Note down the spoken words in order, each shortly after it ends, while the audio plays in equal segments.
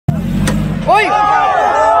Uy!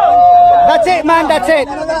 That's it, man. That's it.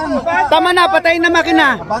 Tama na. Patayin na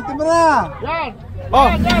makina. Abante mo na. Oh.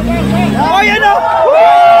 Oh, yan o.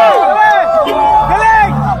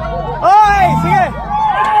 Galing! Oy! Sige!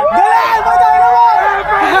 Galing! Patayin na mo!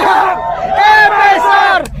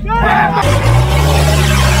 FSR!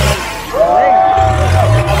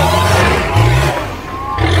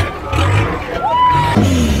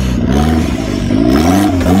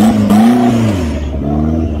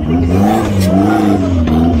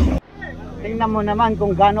 Tingnan mo naman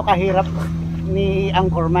kung gaano kahirap ni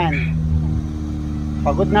Anchorman.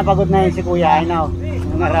 Pagod na yun si Kuya, I know.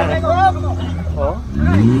 Oh?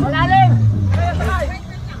 Malalim!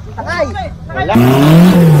 Takay! Wala.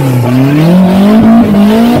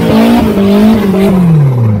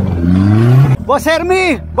 Boss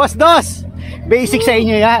Hermie! Boss Dos! Basic sa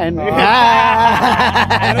inyo yan. Ano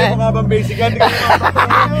yung mga bang basic yan?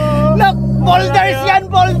 Look! Boulders yan!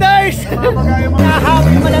 Boulders!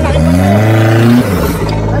 Nakahawin yung malalaki pa.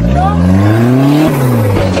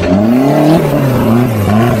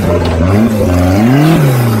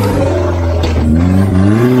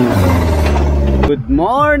 Good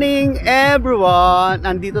morning everyone!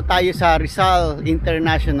 Andito tayo sa Rizal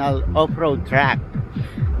International Off-Road Track.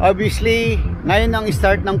 Obviously, ngayon ang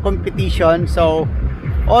start ng competition, so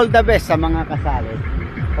all the best sa mga kasali.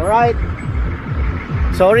 Alright?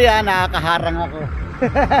 Sorry nakakaharang ako.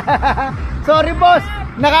 Sorry boss,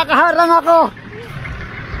 nakakaharang ako.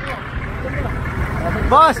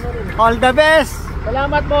 Boss, all the best.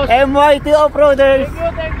 Salamat boss. MYT Off-Roaders.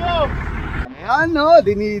 Thank you. Ayan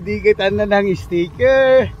dinidigitan na ng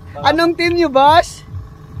sticker. Anong team nyo, boss?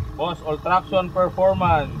 Boss, All Traction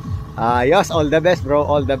Performance. Ayos, all the best bro,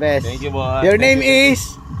 all the best. Thank you boss. Your name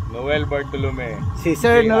is? Noel Bartolome. Si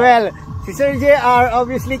Sir Noel. Si Sir JR,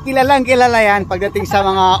 obviously kilalang kilala yan pagdating sa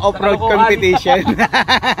mga off-road competition.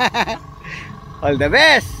 All the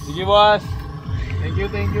best. Sige boss. Thank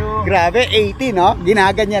you. Grabe, 80 no?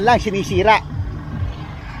 Ginaganyan lang, sinisira.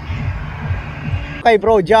 Kay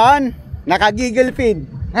bro John, naka-giggle feed.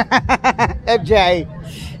 FJ.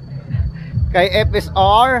 Kay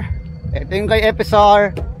FSR. Ito yung kay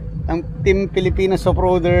FSR ng Team Pilipinas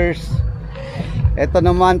Off-Roaders. Ito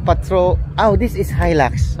naman Patro. Oh, this is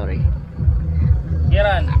HILUX. Sorry.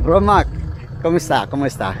 Kiran. Bro Mac, kumusta?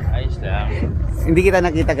 Ayos lang. Hindi kita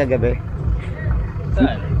nakita kagabi.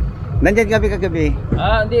 Saan? Nandyan kagabi.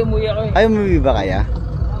 Hindi, umuwi ako eh. Ay, umuwi ba kaya?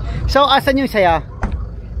 So, asan yung saya?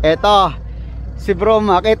 Eto, si Bro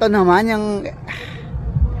Mac, ito naman yung...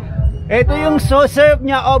 Ito yung so-serve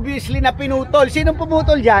niya, obviously, na pinutol. Sinong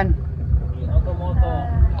pumutol dyan? Automoto.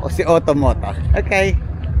 O, si Automoto. Okay.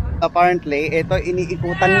 Apparently, ito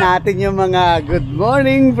iniikutan natin yung mga good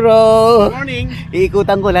morning bro. Good morning.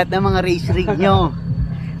 Iikutan ko lahat ng mga race rig nyo.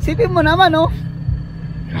 Sipin mo naman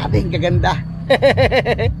grabe yung kaganda.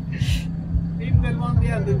 Team Del Monte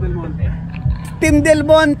yan, Team Del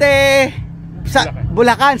Monte sa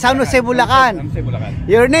Bulacan, San Jose, Bulacan.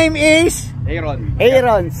 Your name is?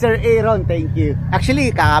 Aaron. Sir Aaron, thank you.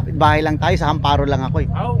 Actually, kakapit bahay lang tayo, sa Amparo lang ako eh.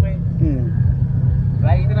 Okay.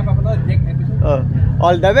 Lagi ito na papanood, Jake episode.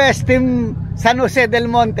 All the best, Team San Jose del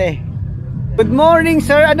Monte. Good morning,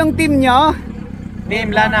 sir. Anong team nyo? Team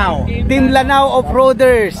Lanao. Team Lanao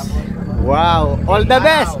Off-Roaders. Wow. All the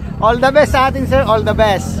best. All the best sa atin, sir. All the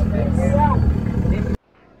best.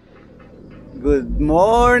 Good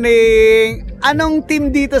morning. Anong team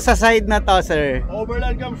dito sa side na to, sir?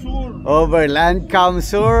 Overland Camsur. Overland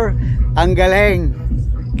Camsur. Ang galing.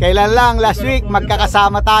 Kailan lang, last week,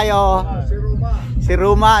 magkakasama tayo. Si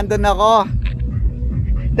Ruma, andun ako.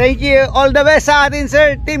 Thank you. All the best sa atin,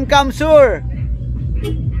 sir. Team Camsur.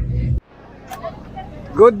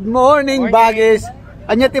 Good morning, Bagis.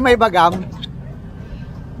 Anya ti may bagam?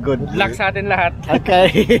 Good luck sa atin lahat.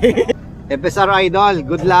 Okay. FSR Idol,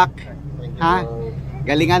 good luck. Ha?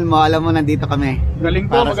 Galingan mo, alam mo nandito kami. Galing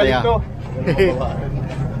to, magaling to.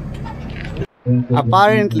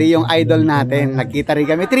 Apparently, yung idol natin, nagkita rin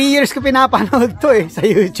kami. 3 years ko pinapanood to sa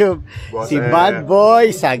YouTube. Boss si Bad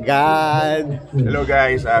Boy Sagad. Hello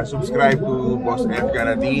guys, subscribe to Boss Ed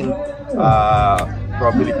Ganadin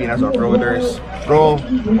from Pilipinas Off-Roaders. Pro,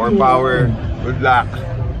 more power, good luck.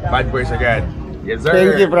 Bad Boy Sagad. Yes sir.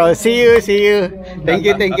 Thank you bro, see you. Thank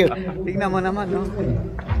you. Tingnan mo naman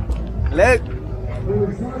Look,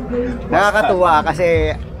 nakakatuwa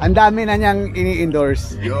kasi ang dami na niyang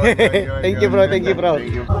ini-endorse. Thank you bro.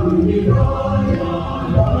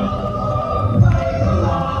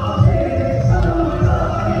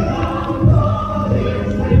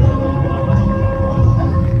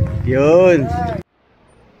 Yun.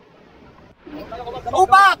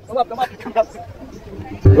 Upak! Well, thank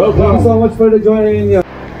you so much for the joining.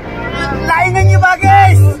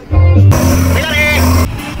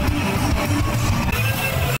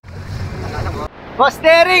 Boss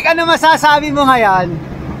Derek, ano masasabi mo ngayon?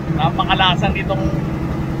 Napakalasan itong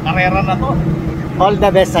karera na to. All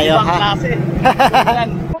the best sa'yo, Ibang ha? klase.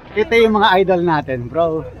 Ito yung mga idol natin,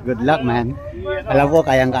 bro. Good luck, man. Alam ko,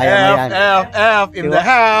 kayang-kaya mo yan. F in the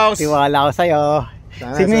house. Tiwala ko sa'yo.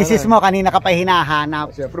 Si Mrs. mo, kanina ka pa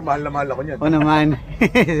hinahanap. Siyempre, mahal na mahal ako niyan. O naman.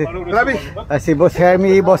 Grabe. Si Boss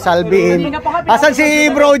Hermie, Boss Alvin. Asan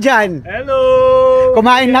si bro dyan? Hello!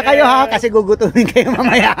 Kumain na kayo, ha? Kasi gugutumin kayo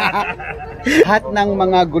mamaya. Lahat ng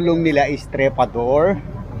mga gulong nila is trepador.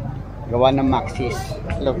 Gawa ng Maxis.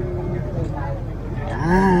 Look.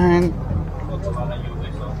 Yan.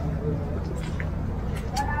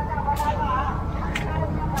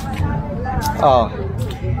 Oh.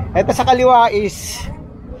 Ito sa kaliwa is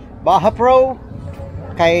Baja Pro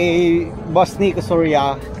kay Boss Nico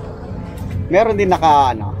Surya. Meron din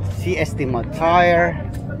naka CST mod tire.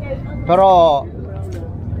 Pero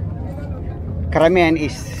karamihan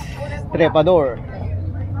is trepador.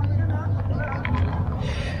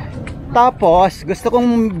 Tapos gusto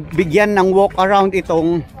kong bigyan ng walk around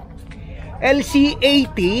itong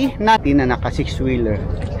LC80 natin na naka 6-wheeler.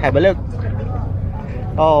 Have a look.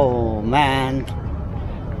 Oh man.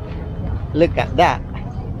 Look at that.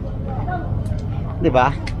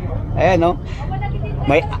 Diba? Ayan, no?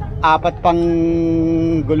 May 4 pang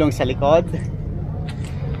gulong sa likod.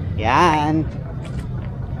 Yan.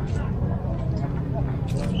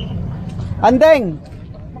 Andeng,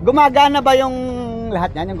 gumagana ba yung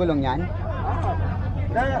lahat yan, yung gulong yan?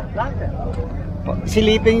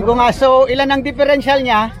 Silipin ko nga. So, ilan ang differential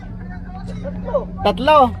niya?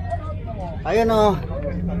 3. Ayun, oh.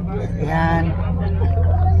 Yan.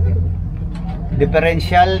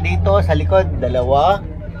 Differential dito sa likod, 2.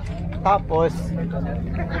 Tapos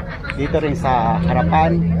dito rin sa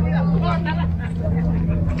harapan.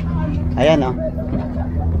 Ayan, oh.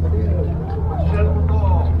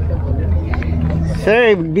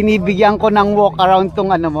 Sir, binibigyan ko ng walk around tong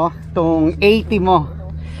mo, tong 80 mo.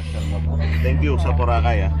 Thank you sa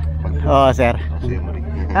Boracay, ah. Oh, sir.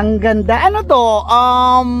 Ang ganda. Ano to?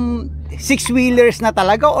 6-wheelers na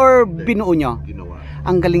talaga or binuo nyo? Ginawa.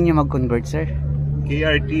 Ang galing nyo mag-convert, sir.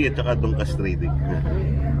 KRT at saka Dongkas Trading.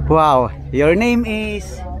 Wow. Your name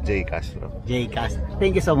is? J. Castro. J. Castro.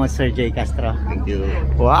 Thank you so much, Sir J. Castro. Thank you.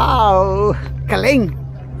 Wow. Galing.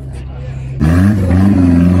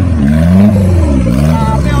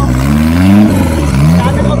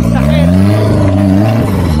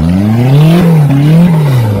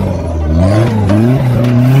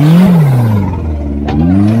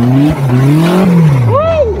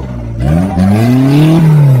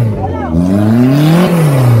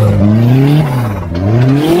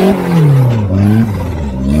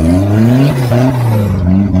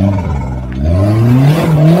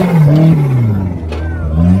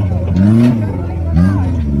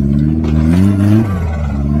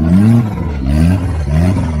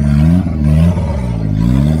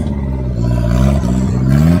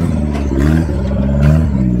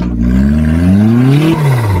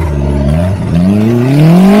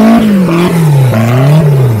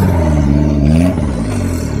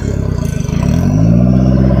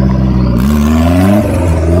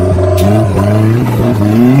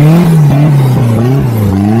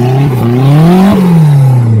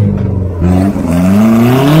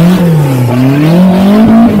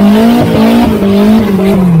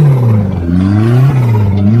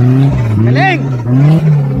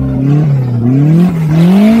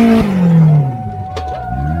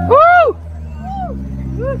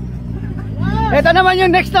 Ito naman yung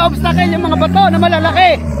next na obstacle, yung mga bato na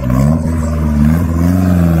malalaki.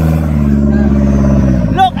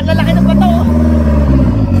 Look, ang lalaki ng bato.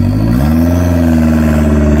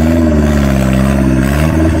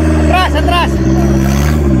 Atras, atras.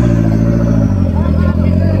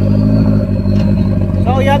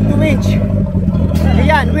 So you have to winch.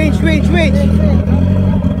 Ayan, winch, winch, winch.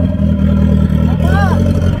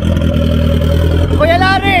 Kuya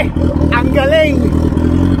Larry, ang galing.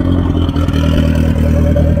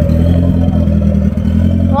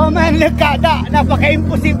 Oh man, look at that.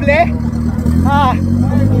 Napaka-imposible.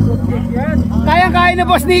 Kayang-kaya na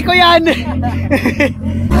Boss Nico yan.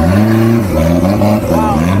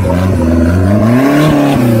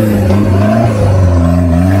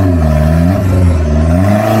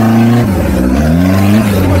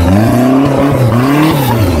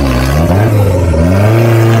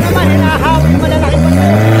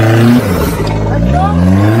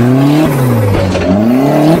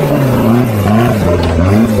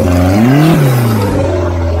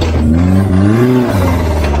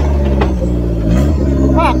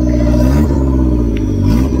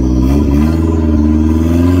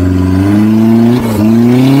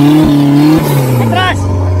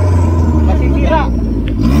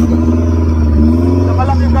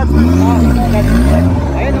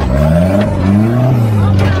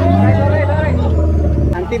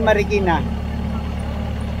 in Marikina.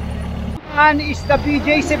 Yan is the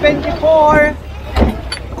Bj40.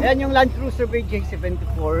 Ayan yung Land Cruiser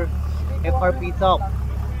Bj40 FRP top.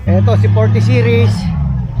 Ito si 40 series.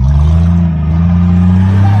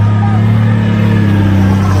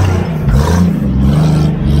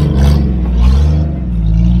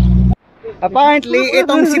 Apparently,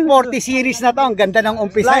 itong si 40 series na to, ang ganda ng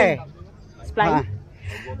umpisa eh.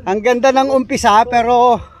 Ang ganda ng umpisa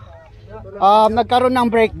pero nagkaroon ng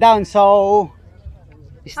breakdown, so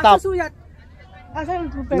stop.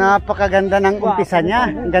 Napakaganda ng umpisa niya.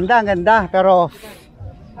 Ang ganda, pero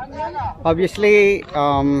obviously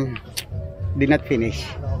did not finish.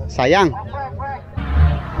 Sayang.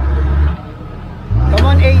 Come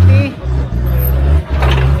on 80.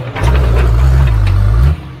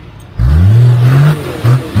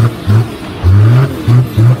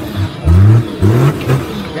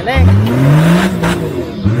 Galing.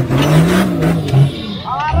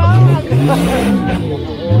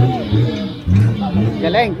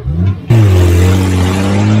 Galing.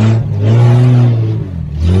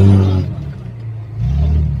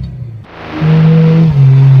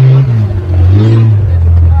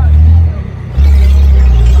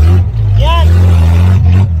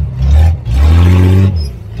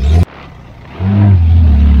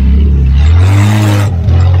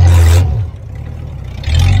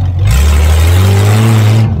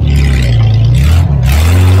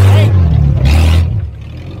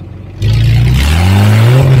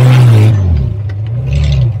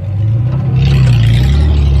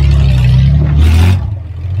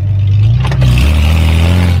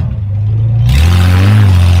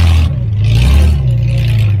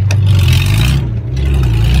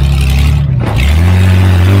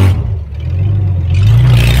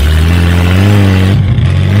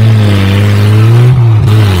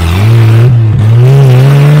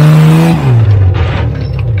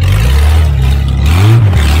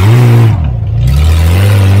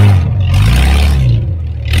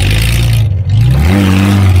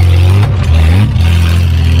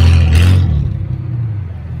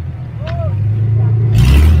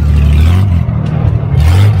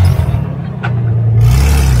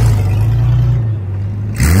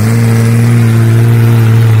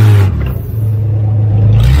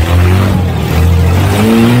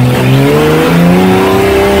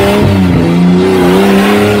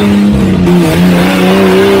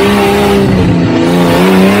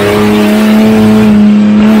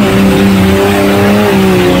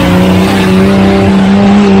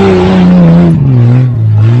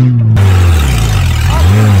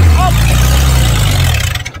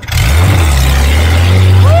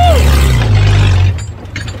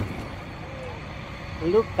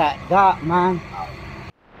 Look at that, man.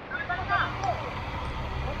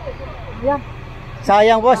 Yeah.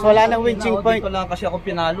 Sayang boss, wala nang winching point. Dito lang kasi ako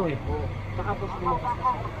pinalo eh.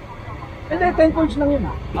 Hindi, 10 points lang yun.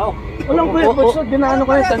 Okay. Walang points, binaano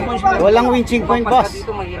ko yung 10 points lang. Walang winching point boss.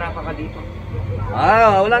 Dito, mahirapan ka dito.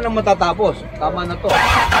 Wala nang matatapos. Tama na to.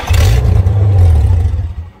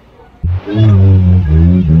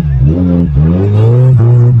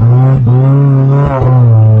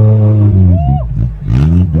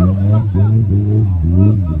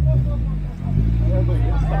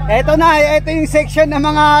 Ito na, ito yung section ng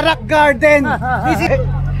mga rock garden.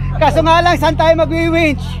 Kaso nga lang, saan tayo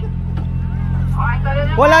magwi-winch?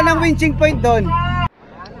 Wala nang winching point doon.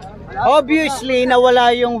 Obviously,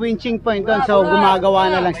 nawala yung winching point doon. So,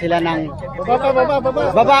 gumagawa na lang sila ng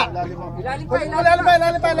baba.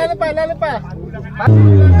 Ilalim pa.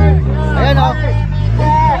 Ayan o.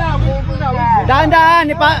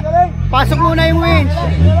 Dahan-dahan, pasok muna yung winch.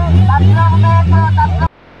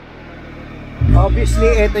 Obviously,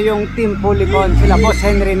 ito yung Team Pulipon. Sila Boss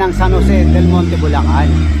Henry ng San Jose del Monte, Bulacan.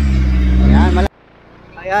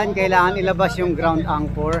 Ayan, kailangan ilabas yung ground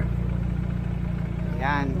anchor.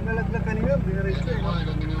 Ayan.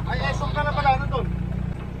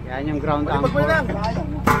 Ayan yung ground anchor.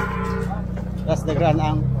 That's the ground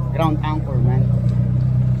anchor, man.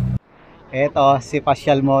 Ito, si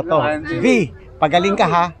Pasyal Moto. V, pagaling ka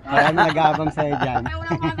ha. Marami nag-aabang sa'yo dyan.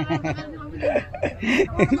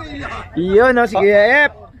 Yun o, sige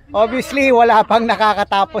F. Obviously, wala pang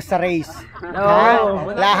nakakatapos sa race. No.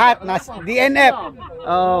 Lahat na DNF.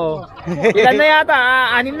 Oh. Ilan na yata?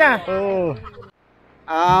 6 na. Oh.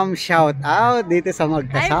 Shout out dito sa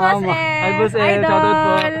magkasama. Hi boss, shout out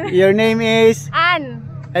po. Your name is? Ann.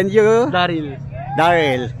 And you? Daryl.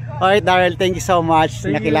 Alright, Daryl, thank you so much.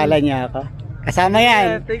 Nakilala niya ako. Kasama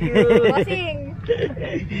yan. Thank you. Bossing.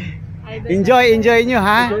 Enjoy nyo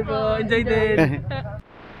ha. Enjoy din.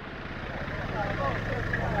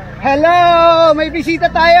 Hello! May bisita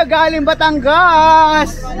tayo galing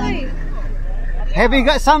Batangas! Have you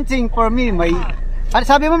got something for me? Ano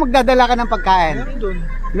sabi mo, magdadala ka ng pagkain?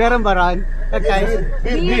 Meron ba ron? Pagkain?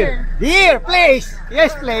 Beer. Beer, please!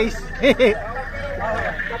 Yes, please!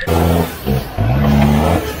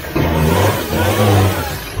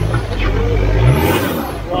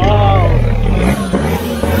 Wow!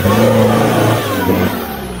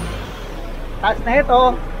 Taas na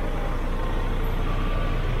ito.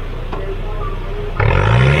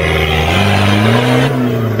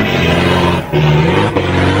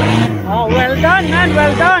 Oh, well done, man.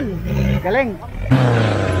 Well done. Galing.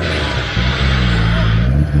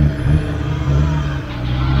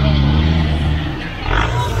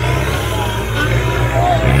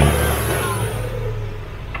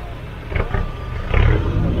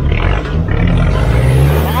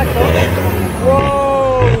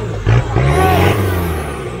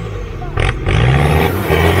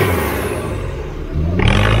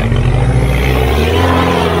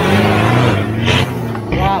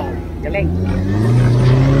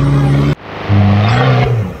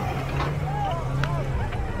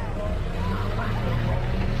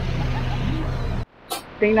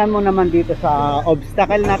 Tingnan mo naman dito sa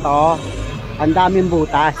obstacle na to, ang daming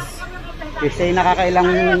butas. Kasi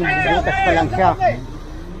nakakailang butas pa lang siya.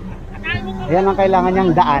 Yan ang kailangan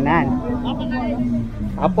niyang daanan.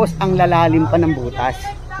 Tapos ang lalalim pa ng butas.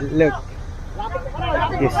 Look.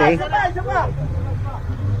 You see?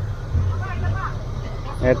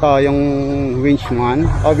 Ito yung winch one.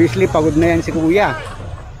 Obviously pagod na yan si kuya.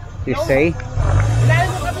 You see?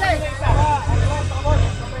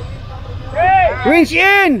 Winch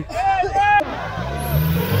in!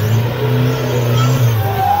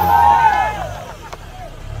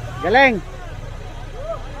 Galing!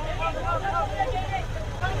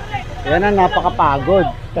 Yan ang napakapagod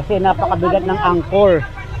kasi napakabigat ng anchor.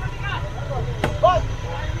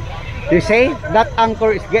 You see? That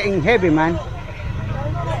anchor is getting heavy, man.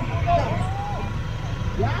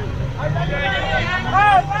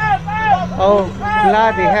 Oh,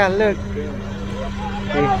 bloody hell, look.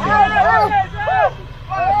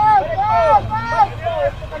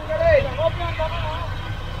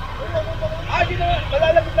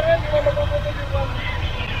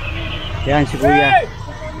 Yan si kuya.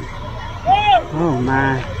 Oh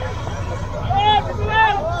man.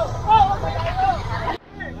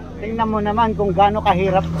 Tingnan mo naman kung gaano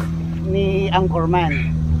kahirap ni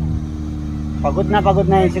Anchorman. Pagod na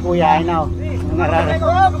yun si kuya. I know.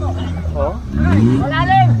 Oh.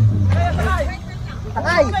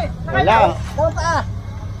 Wala.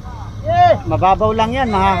 Mababaw lang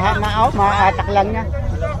yan. Maatak lang yan.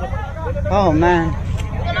 Oh man.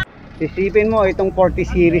 Isipin mo itong 40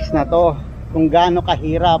 series na to, kung gaano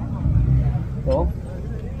kahirap. So,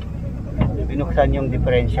 binuksan yung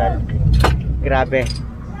differential. Grabe.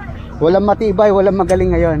 Walang matibay, walang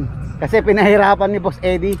magaling ngayon. Kasi pinahirapan ni Boss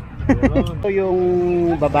Eddie. Ito yung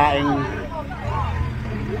babaeng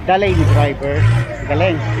lady driver.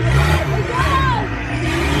 Galing.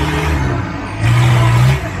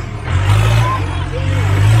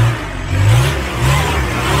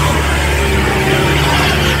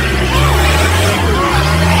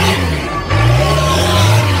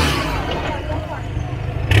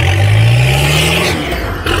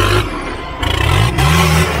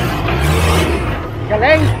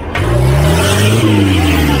 Galing!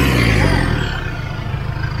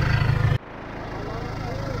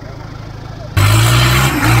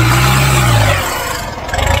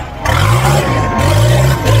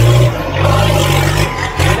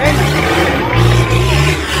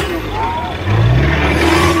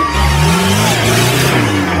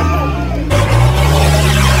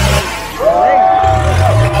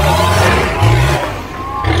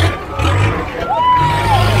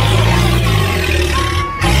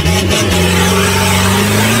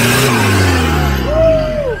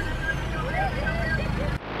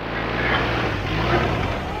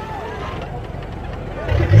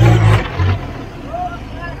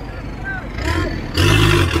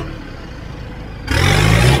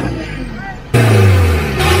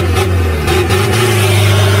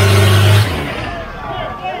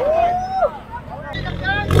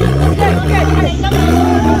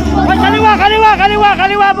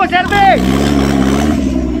 Kaliwa po, Serbe!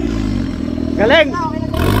 Galing!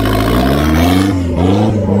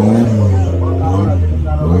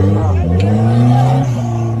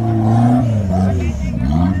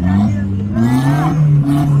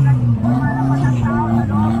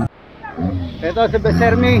 Ito si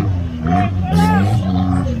Besermi.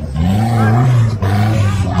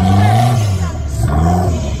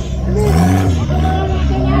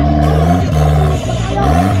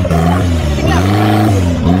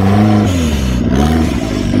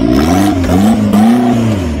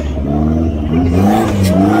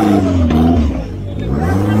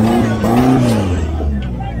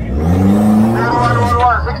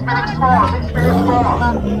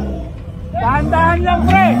 Dahan-dahan lang,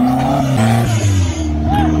 pre.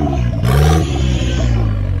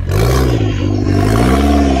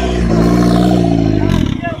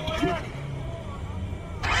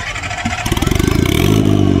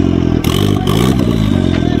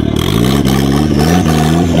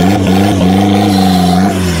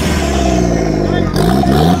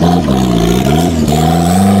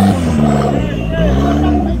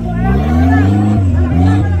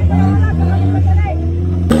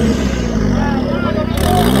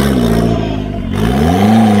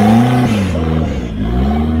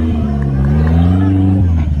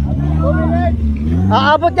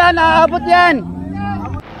 Aabot yan, aabot yan.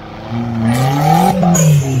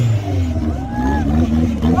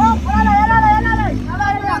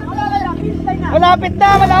 Malapit na,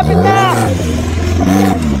 malapit na.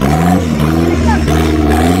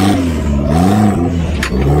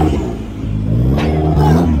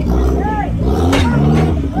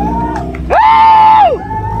 Woo!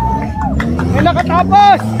 May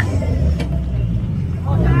nakatapos.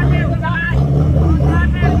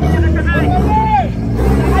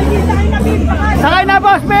 Sakay na,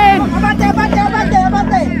 boss Ben! Abante, abante, abante,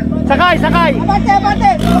 abante! Sakay, sakay! Abante,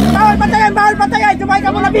 abante! Bawal patayan, bawal patayan! Sumay ka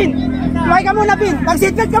muna, Bin! Sumay ka muna, Bin!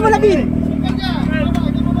 Mag-seatbelt ka muna, Bin!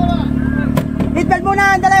 Seatbelt muna,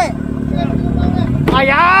 andali!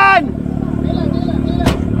 Ayan!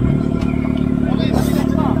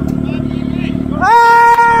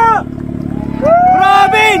 Oh!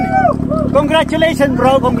 Robin! Congratulations,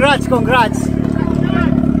 bro! Congrats, congrats!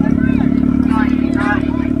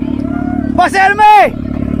 Boss Elme!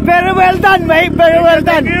 Very well done, mate! Very well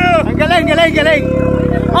done! Ang galing, galing, galing!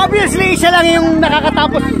 Obviously, siya lang yung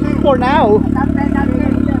nakakatapos for now.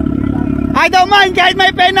 I don't mind kahit may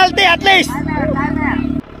penalty at least!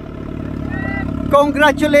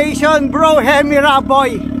 Congratulations, bro! Hemi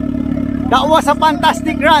Raboy! That was a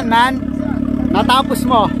fantastic run, man! Natapos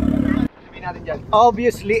mo!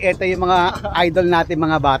 Obviously, ito yung mga idol natin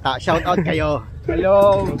mga bata. Shout out kayo!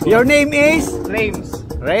 Hello! Your name is? Flames!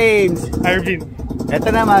 Rames. Arvin! Ito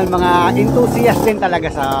naman, mga enthusiast din talaga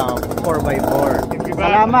sa 4x4.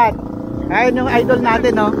 Salamat. Ayun yung idol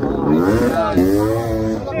natin, no?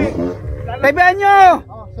 Taybihan nyo!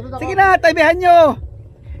 Sige na, taybihan nyo!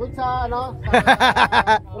 Doon sa ano?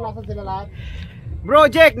 Ulasan sila lahat. Bro,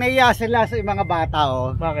 Jack, naiya sila sa mga bata,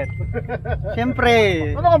 oh. Bakit? Siyempre.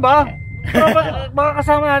 Ano ka ba? Baka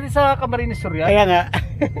kasama natin sa Camarines Surya. Kaya nga.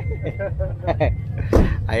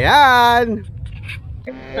 Ayan.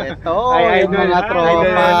 Ito, Ay, yung idol, mga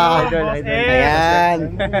tropa. Idol. Ayan.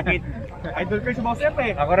 Idol ko si Boss F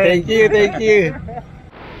eh. Ako rin. Thank you, thank you.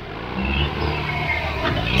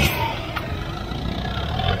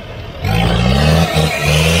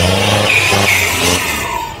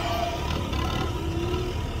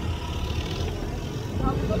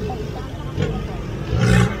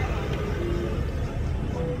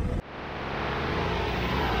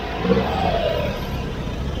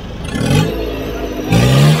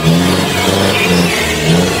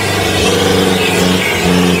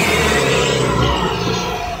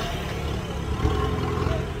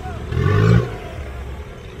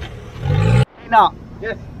 Now,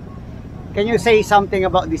 Yes. can you say something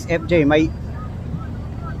about this FJ?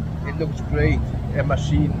 It looks great. A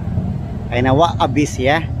machine. Ay na, what a beast,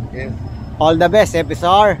 yeah? Yes. All the best,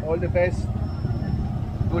 FSR. All the best.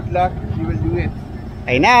 Good luck. You will do it.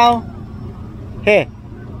 Ay now. Hey,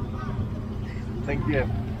 Thank you.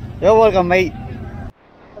 you're welcome, mate.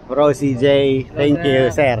 Bro, CJ, thank you,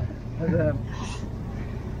 sir.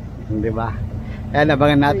 Di ba? Ayan,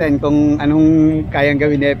 abangan natin kung anong kayang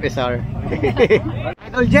gawin ni FSR.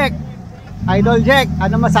 Idol Jack,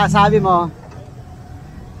 ano masasabi mo?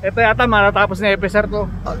 Ito yata matatapos na FSR to.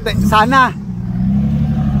 Sana.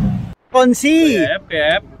 Konsi,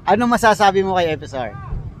 Yep. ano masasabi mo kay FSR?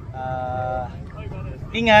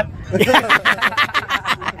 Ingat.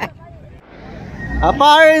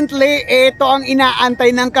 Apparently, ito ang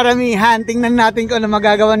inaantay ng karamihan. Tingnan natin kung ano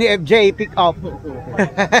magagawa ni FJ. Pick up.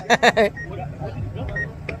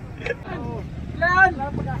 Lan!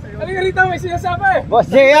 Halika rito, may sinasabi. Boss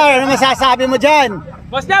JR, ano masasabi mo dyan?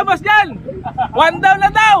 Boss Jan! One down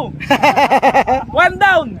na daw! One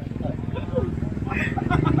down!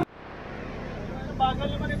 Bagal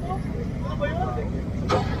naman ito. Ano ba yun?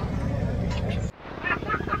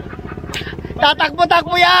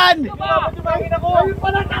 Tatakbo-takbo yan! Ayun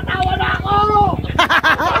pala, tatawa na ako!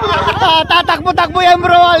 Tatakbo-takbo yan,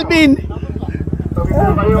 bro Alvin.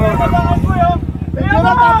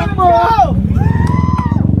 Tatakbo.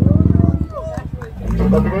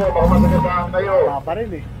 Sabi ko, baka masagandaan kayo. Pa rin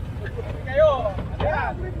eh. Kayo!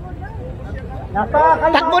 Ayan!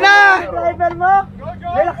 Takbo na! Driver mo.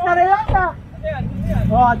 Relax na, relax na.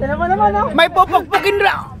 Oh, tinan mo naman, oh. May pupukpukin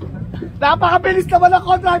na! Napakabilis naman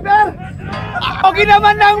ako, driver. Pogi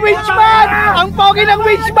naman ng winchman! Ang pogi ng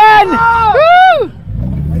winchman! Woo!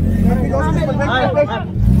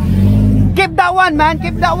 Keep that one, man!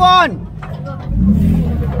 Keep that one!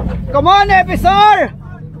 Come on, FSR!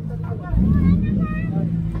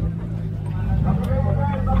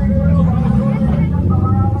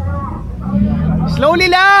 Slowly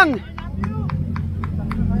lang!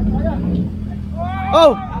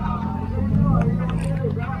 Oh!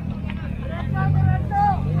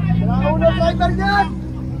 Uno, driver yan.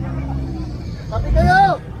 Sabi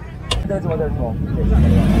kayo.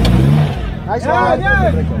 Nice one.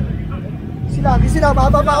 Di sila,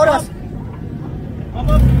 mahaba pa oras.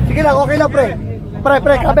 Sige lang, okay lang, pre.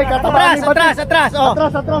 Pre, kabe, katabahan. Atras! Oh.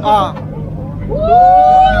 Atras. Oh.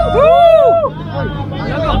 Woo!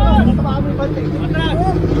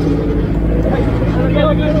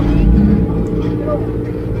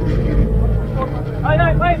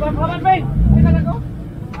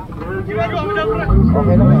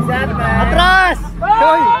 Atras!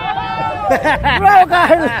 Hoy! Bro,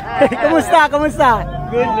 Carl! Kumusta?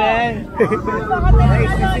 Good, man.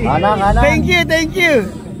 Kanan. Thank you!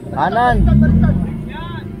 Kanan.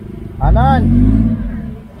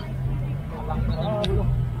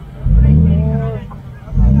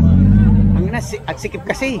 Ang sikip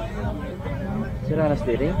kasi. Sira na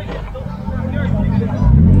steering.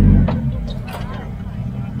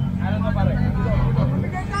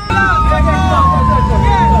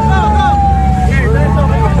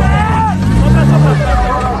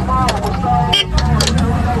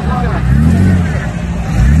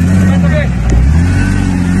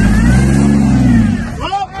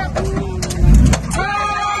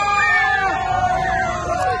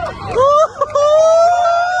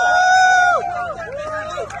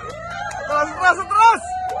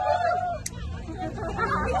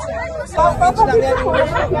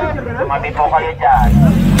 Mati po kayo dyan.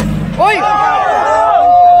 Uy!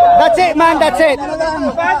 That's it, man. That's it.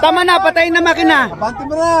 Tama na, patayin na makina. Banti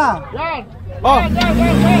mo na. Oh.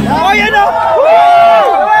 Oh, yan o.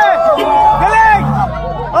 Woo! Galing!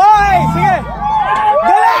 Oy, sige.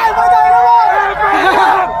 Galing! Patayin mo!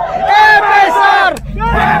 FSR!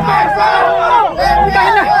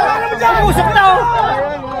 Patayin na. Pusok na o.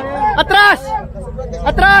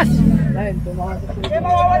 Atras!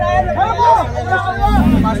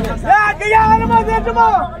 Yan, kaya ka naman, dito mo!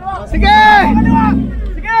 Sige!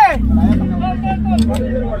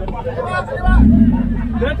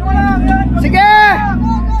 Sige!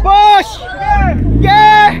 Push! Sige!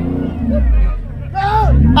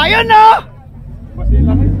 Ayun no!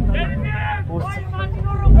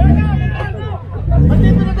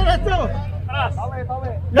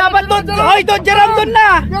 Dapat doon! Hoy, doon! Jaram doon na!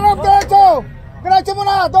 Jaram, diretso mo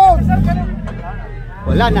na, doon!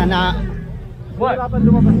 Wala na. What?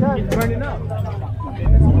 It's burning up.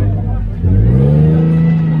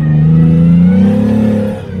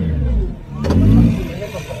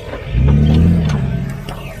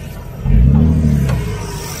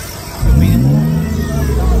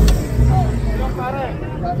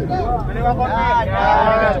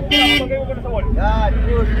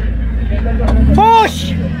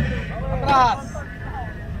 Push! Atras!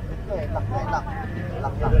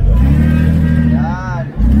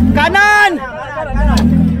 Kanan!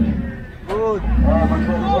 Good.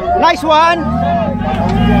 Nice one!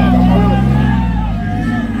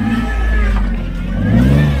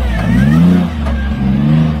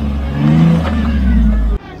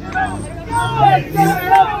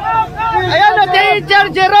 Ayan o, Teacher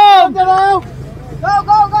Jerome! Go!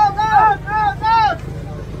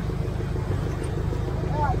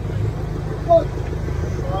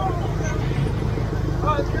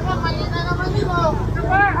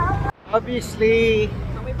 Obviously,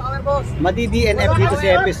 madi-DNF dito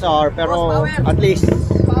si FSR, pero at least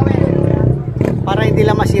para hindi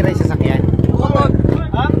lang masira yung sasakyan.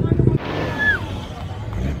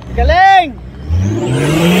 Galing!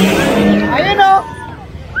 Ayun o!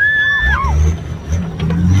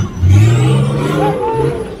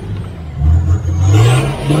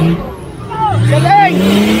 Galing!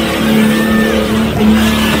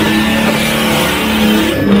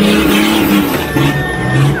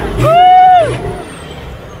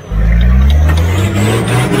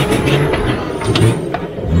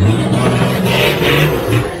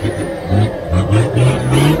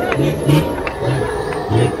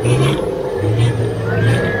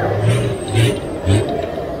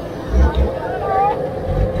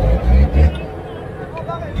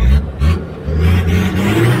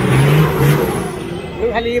 May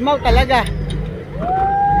halimaw talaga.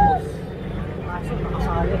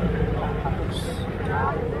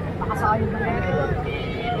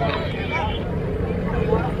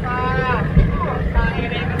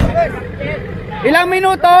 Ilang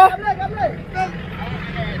minuto?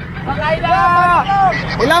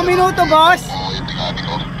 Ilang minuto, boss?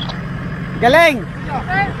 Galing.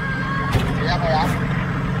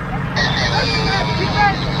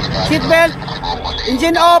 Seatbelt.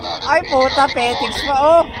 Engine off. Ay puta, petics pa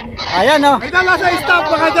oh. Ayan oh. Ito nasa stop,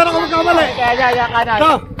 baka dyan ako magkamali. Kaya kanan.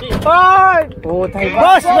 Ito. Hoy! Putay ba?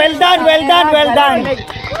 Boss, well done, well done, well done.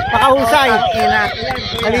 Pakahusay.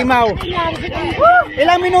 Halimaw.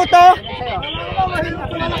 Ilang minuto?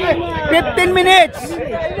 15 minutes.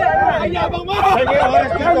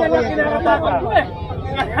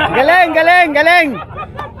 Galing, galing, galing.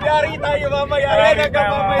 Yari tayo mamaya.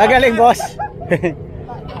 Galing, boss.